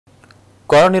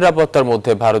কড়া নিরাপত্তার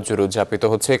মধ্যে ভারত জুড়ে উদযাপিত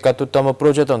হচ্ছে ৭১তম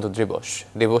প্রজাতন্ত্র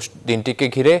দিবস। দিনটিকে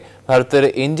ঘিরে ভারতের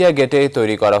ইন্ডিয়া গেটে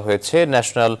তৈরি করা হয়েছে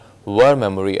ন্যাশনাল ওয়ার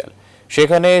মেমোরিয়াল।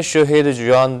 সেখানে শহীদ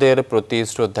জওয়ানদের প্রতি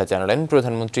শ্রদ্ধা জানালেন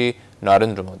প্রধানমন্ত্রী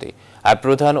নরেন্দ্র মোদী। আর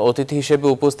প্রধান অতিথি হিসেবে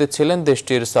উপস্থিত ছিলেন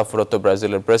দেশটির সফররত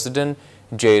ব্রাজিলের প্রেসিডেন্ট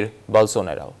জেইর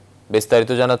বলসোনারো। বিস্তারিত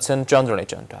জানাচ্ছেন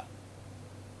চন্দ্রনীচন্দ্রা।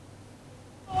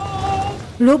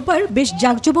 রোববার বেশ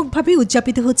জাঁকজমকভাবে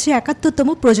উদযাপিত হচ্ছে ৭১তম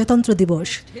প্রজাতন্ত্র দিবস।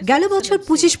 গেল বছর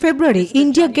 ২৫ ফেব্রুয়ারি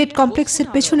ইন্ডিয়া গেট কমপ্লেক্সের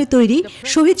পেছনে তৈরি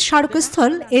শহীদ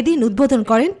স্মারকস্থল এদিন উদ্বোধন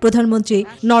করেন প্রধানমন্ত্রী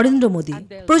নরেন্দ্র মোদী।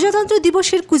 প্রজাতন্ত্র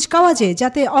দিবসের কুচকাওয়াজে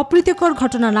যাতে অপ্রীতিকর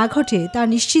ঘটনা না ঘটে তা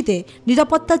নিশ্চিতে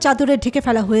নিরাপত্তা চাদরে ঢেকে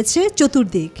ফেলা হয়েছে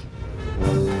চতুর্দিক।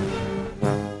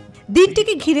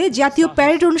 দিনটিকে ঘিরে জাতীয়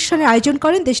প্যারেড অনুষ্ঠানের আয়োজন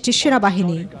করেন দেশটির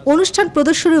সেনাবাহিনী। অনুষ্ঠান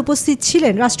প্রদর্শনে উপস্থিত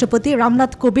ছিলেন রাষ্ট্রপতি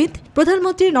রামনাথ কোবিন্দ,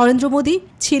 প্রধানমন্ত্রী নরেন্দ্র মোদী,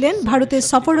 ছিলেন ভারতের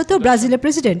সফররত ব্রাজিলের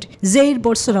প্রেসিডেন্ট জেইর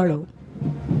বলসোনারো।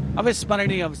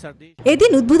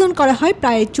 এদিন উদ্বোধন করা হয়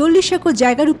প্রায় ৪০ একর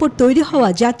জায়গার উপর তৈরি হওয়া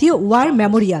জাতীয় ওয়ার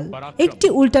মেমোরিয়াল। একটি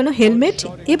উল্টানো হেলমেট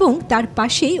এবং তার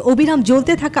পাশেই অবিরাম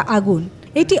জ্বলতে থাকা আগুন,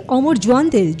 এটি অমর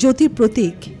জওয়ানদের জ্যোতির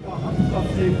প্রতীক।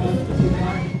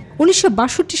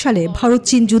 ১৯৬২ সালে ভারত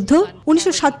চীন যুদ্ধ,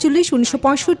 ১৯৪৭,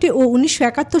 ১৯৬৫ ও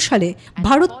 ১৯৭১ সালে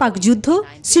ভারত পাক যুদ্ধ,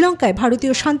 শ্রীলঙ্কায়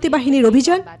ভারতীয় শান্তি বাহিনীর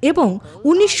অভিযান এবং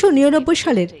 ১৯৯৯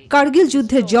 সালের কার্গিল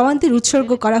যুদ্ধের জওয়ানদের উৎসর্গ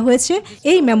করা হয়েছে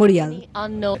এই মেমোরিয়াল।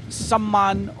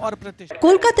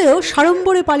 কলকাতায়ও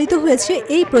সাড়ম্বরে পালিত হয়েছে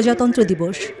এই প্রজাতন্ত্র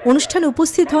দিবস। অনুষ্ঠানে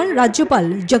উপস্থিত হন রাজ্যপাল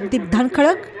জগদীপ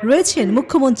ধনখড়, রয়েছেন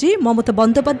মুখ্যমন্ত্রী মমতা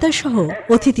বন্দ্যোপাধ্যায় সহ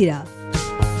অতিথিরা।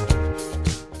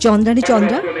 চন্দ্রানী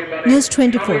চন্দ্রা, নিউজ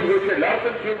 24।